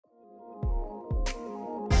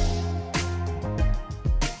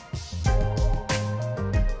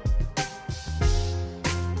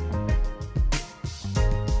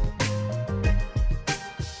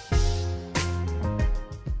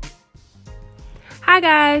Hi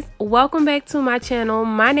guys, welcome back to my channel.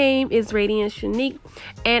 My name is Radiant Shanique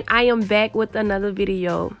and I am back with another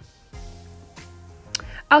video.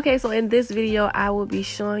 Okay, so in this video I will be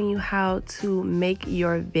showing you how to make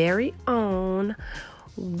your very own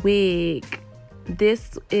wig.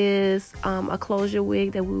 This is a closure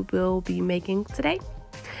wig that we will be making today,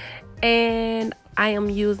 and I am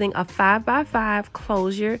using a 5x5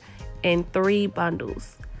 closure and 3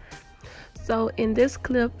 bundles. So in this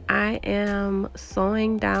clip, I am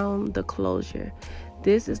sewing down the closure.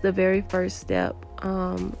 This is the very first step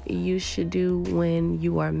you should do when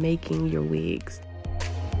you are making your wigs.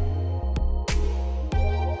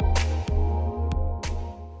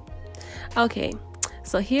 Okay,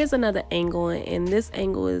 so here's another angle, and this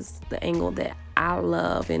angle is the angle that I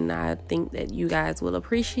love and I think that you guys will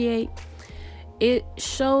appreciate. It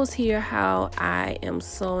shows here how I am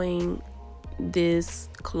sewing this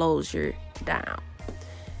closure down.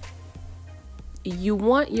 You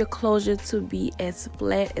want your closure to be as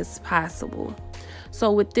flat as possible.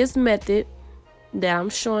 So with this method that I'm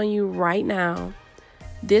showing you right now,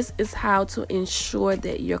 this is how to ensure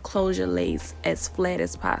that your closure lays as flat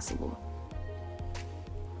as possible.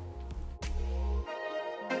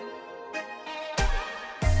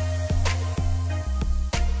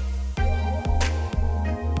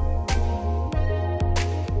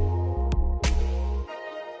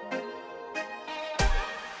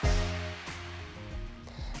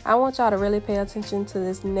 I want y'all to really pay attention to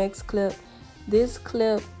this next clip.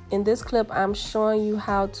 In this clip, I'm showing you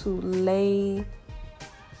how to lay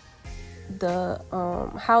the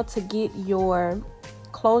how to get your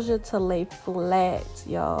closure to lay flat,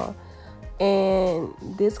 y'all. And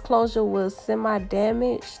this closure was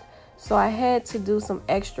semi-damaged, so I had to do some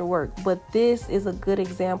extra work. But this is a good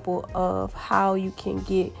example of how you can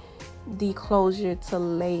get the closure to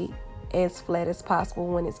lay as flat as possible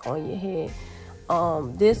when it's on your head.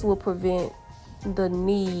 This will prevent the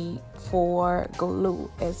need for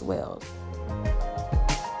glue as well.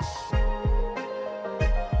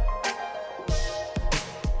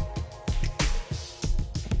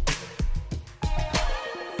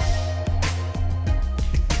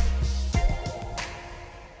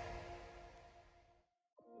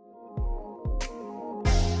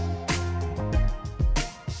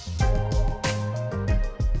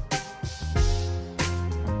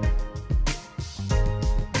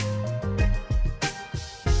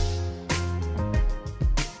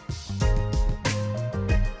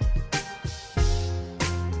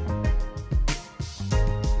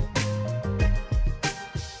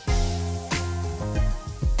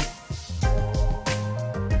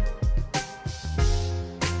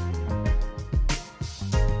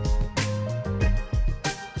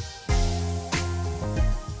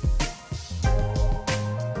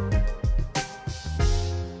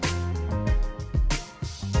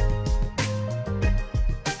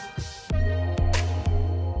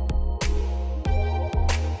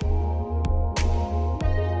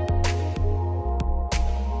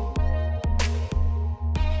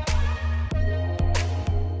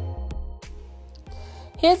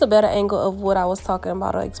 Here's a better angle of what I was talking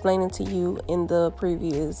about or explaining to you in the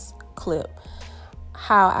previous clip.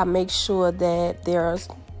 How I make sure that there's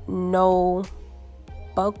no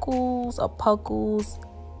buckles or puckles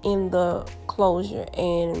in the closure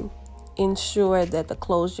and ensure that the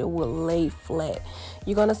closure will lay flat.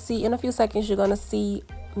 You're going to see in a few seconds, you're going to see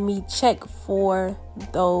me check for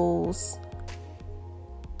those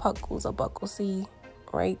puckles or buckles. See?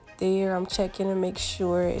 Right there, I'm checking to make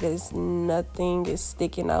sure it is nothing is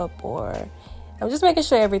sticking up, or I'm just making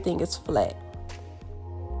sure everything is flat.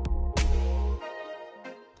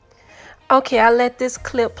 Okay, I let this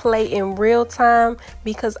clip play in real time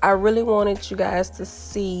because I really wanted you guys to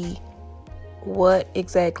see what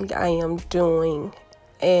exactly I am doing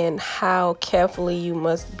and how carefully you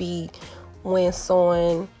must be when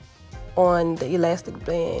sewing on the elastic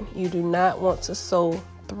band. You do not want to sew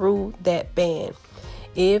through that band.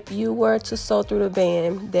 If you were to sew through the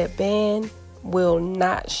band, that band will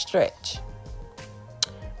not stretch,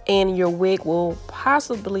 and your wig will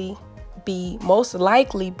most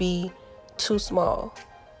likely be too small,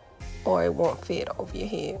 or it won't fit over your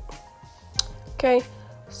head. Okay,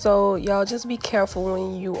 so y'all just be careful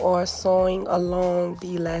when you are sewing along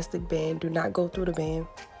the elastic band. Do not go through the band.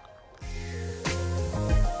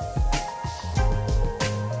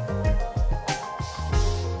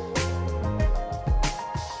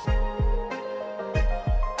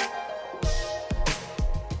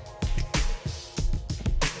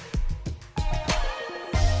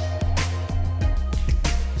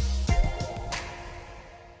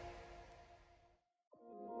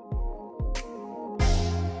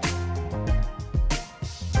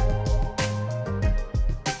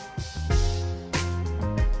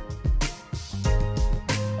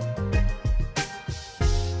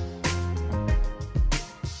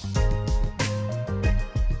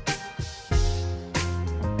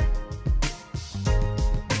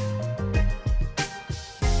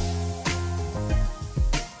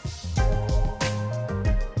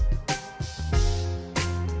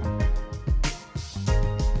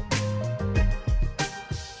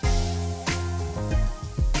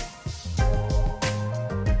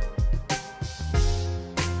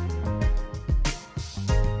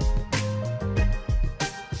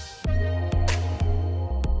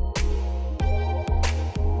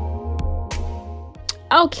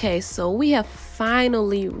 Okay, so we have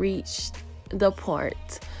finally reached the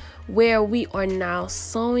part where we are now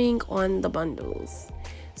sewing on the bundles.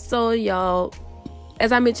 So y'all,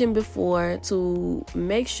 as I mentioned before, to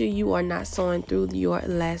make sure you are not sewing through your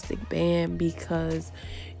elastic band because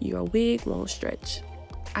your wig won't stretch.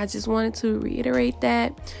 I just wanted to reiterate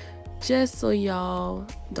that just so y'all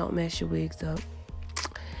don't mess your wigs up.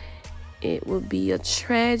 It would be a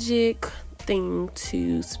tragic thing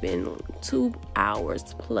to spend 2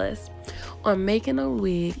 hours plus on making a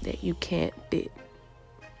wig that you can't fit.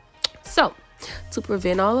 So, to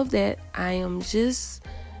prevent all of that, I am just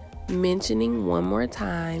mentioning one more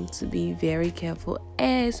time to be very careful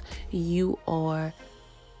as you are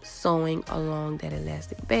sewing along that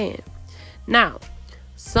elastic band. Now,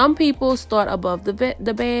 some people start above the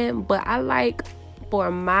band, but I like for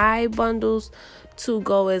my bundles to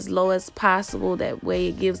go as low as possible. That way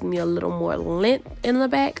it gives me a little more length in the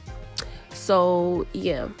back. So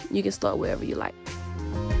yeah, you can start wherever you like.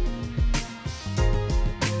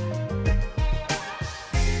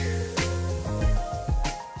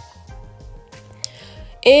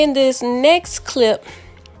 In this next clip,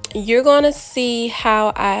 you're gonna see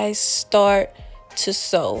how I start to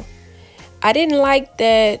sew. I didn't like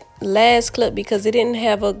that last clip because it didn't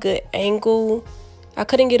have a good angle. I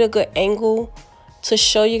couldn't get a good angle to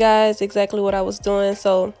show you guys exactly what I was doing.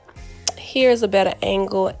 So here's a better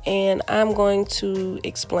angle and I'm going to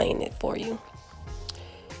explain it for you.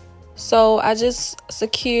 So I just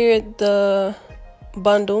secured the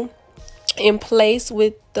bundle in place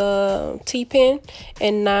with the T-pin,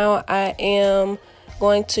 and now I am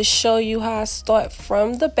going to show you how I start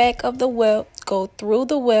from the back of the weft, go through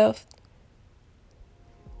the weft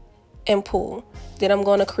and pull. Then I'm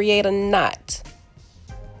going to create a knot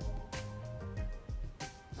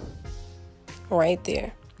right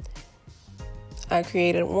there. I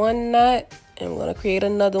created one knot and I'm going to create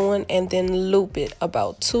another one and then loop it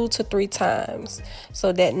about 2 to 3 times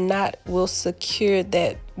so that knot will secure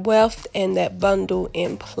that weft and that bundle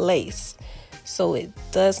in place so it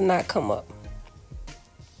does not come up.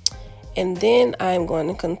 And then I'm going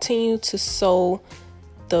to continue to sew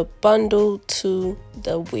the bundle to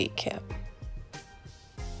the wig cap.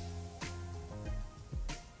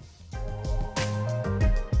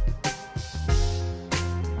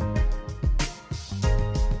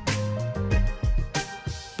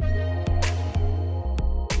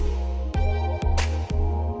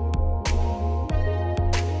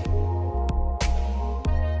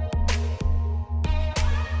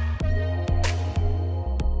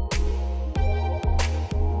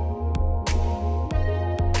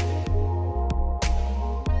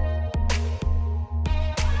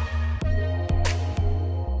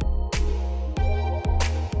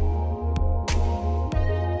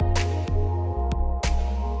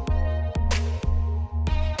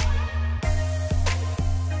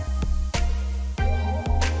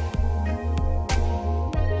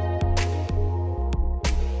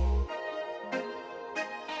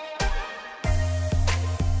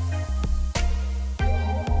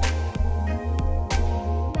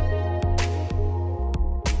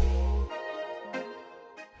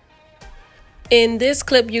 In this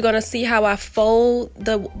clip, you're going to see how I fold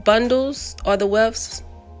the bundles or the wefts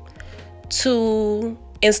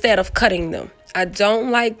instead of cutting them. I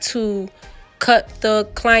don't like to cut the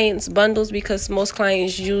client's bundles because most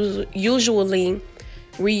clients usually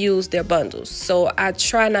reuse their bundles. So I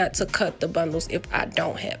try not to cut the bundles if I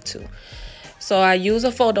don't have to. So I use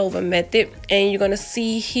a fold over method, and you're going to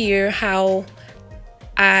see here how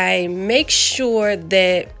I make sure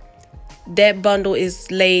that that bundle is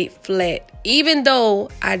laid flat. Even though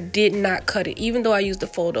I did not cut it, even though I used the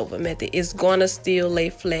fold over method, it's gonna still lay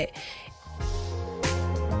flat.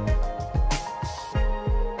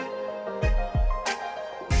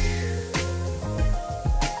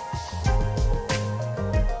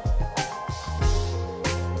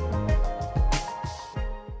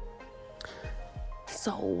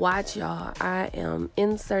 So watch y'all, I am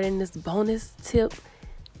inserting this bonus tip,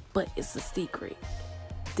 but it's a secret.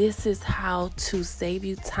 This is how to save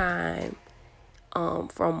you time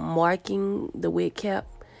from marking the wig cap.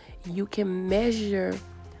 You can measure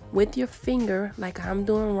with your finger, like I'm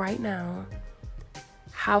doing right now,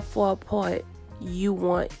 how far apart you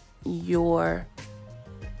want your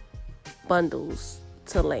bundles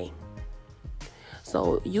to lay.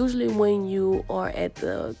 So usually when you are at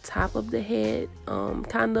the top of the head,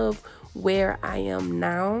 kind of where I am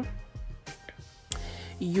now,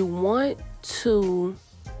 you want to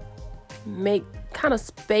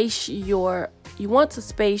space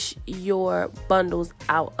your bundles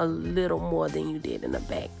out a little more than you did in the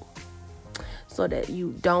back, so that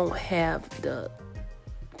you don't have the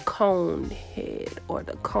cone head or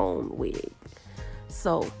the cone wig.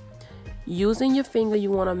 So using your finger,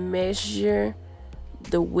 you want to measure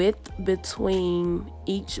the width between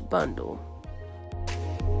each bundle.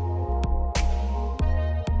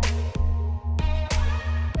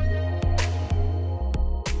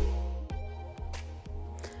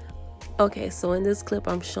 Okay, so in this clip,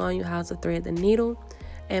 I'm showing you how to thread the needle.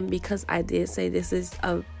 And because I did say this is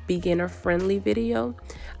a beginner-friendly video,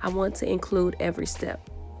 I want to include every step.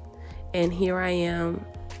 And here I am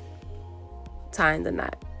tying the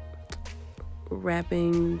knot.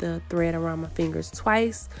 Wrapping the thread around my fingers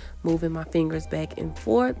twice, moving my fingers back and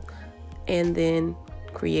forth, and then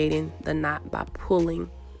creating the knot by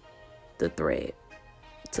pulling the thread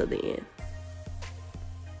to the end.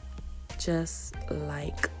 Just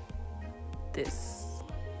like this.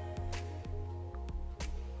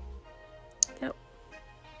 Yep.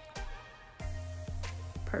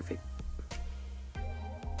 Perfect.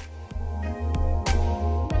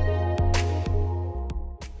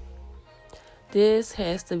 This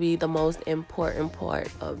has to be the most important part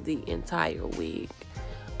of the entire wig,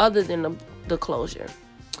 other than the closure.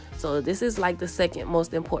 So this is like the second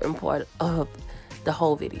most important part of the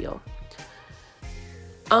whole video.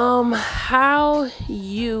 How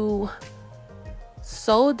you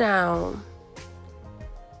sew down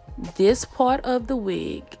this part of the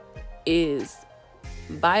wig is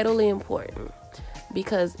vitally important,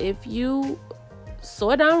 because if you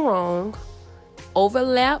sew down wrong,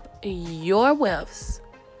 overlap your wefts,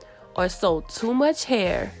 or sew too much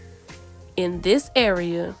hair in this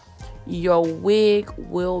area, your wig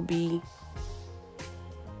will be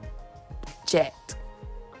jacked.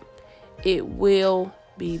 It will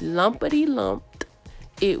be lumpity lumped.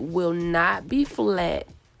 It will not be flat.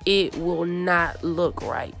 It will not look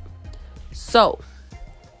right. So,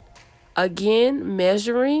 again,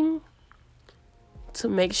 measuring to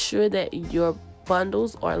make sure that your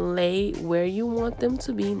bundles are laid where you want them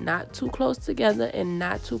to be, not too close together and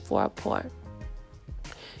not too far apart.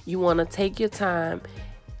 You want to take your time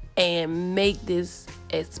and make this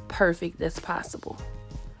as perfect as possible.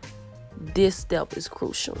 This step is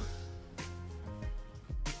crucial.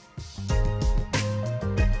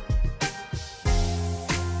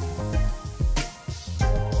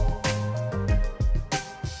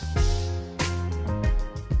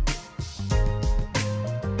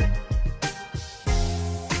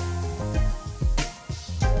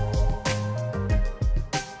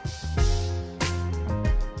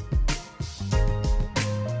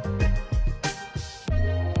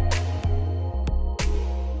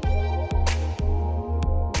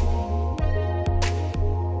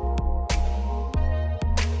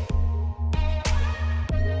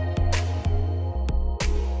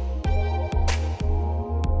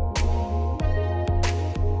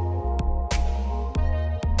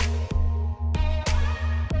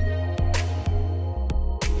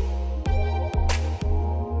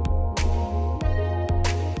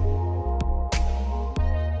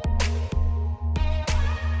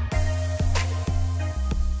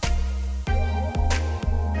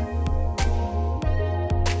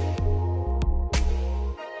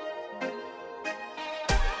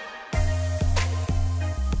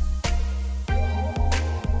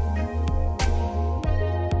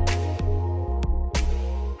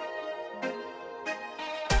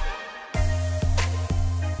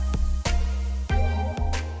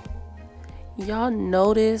 Y'all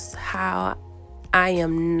notice how I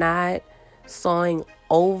am not sewing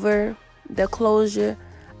over the closure?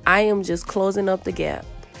 I am just closing up the gap.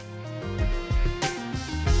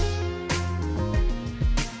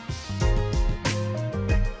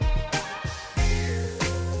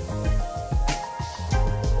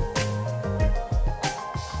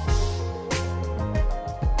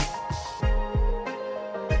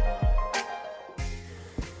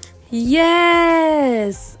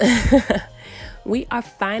 Yes! We are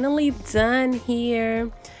finally done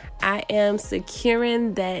here. I am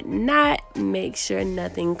securing that knot. Make sure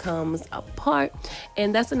nothing comes apart.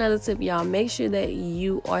 And that's another tip, y'all. Make sure that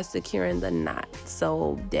you are securing the knot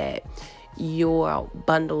so that your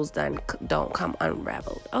bundles don't come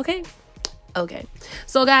unraveled. Okay? Okay.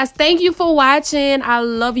 So guys, thank you for watching. I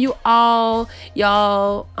love you all.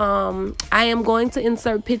 Y'all, I am going to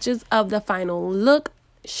insert pictures of the final look,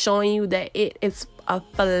 showing you that it is a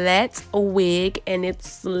flat wig and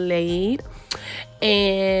it's laid,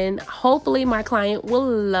 and hopefully my client will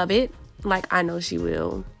love it like I know she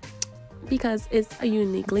will, because it's a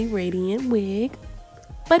uniquely radiant wig.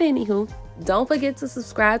 But anywho, don't forget to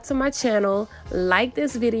subscribe to my channel, like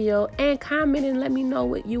this video, and comment and let me know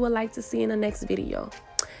what you would like to see in the next video.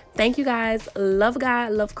 Thank you guys. Love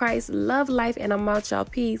God, love Christ, love life, and I'm out, y'all.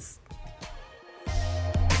 Peace.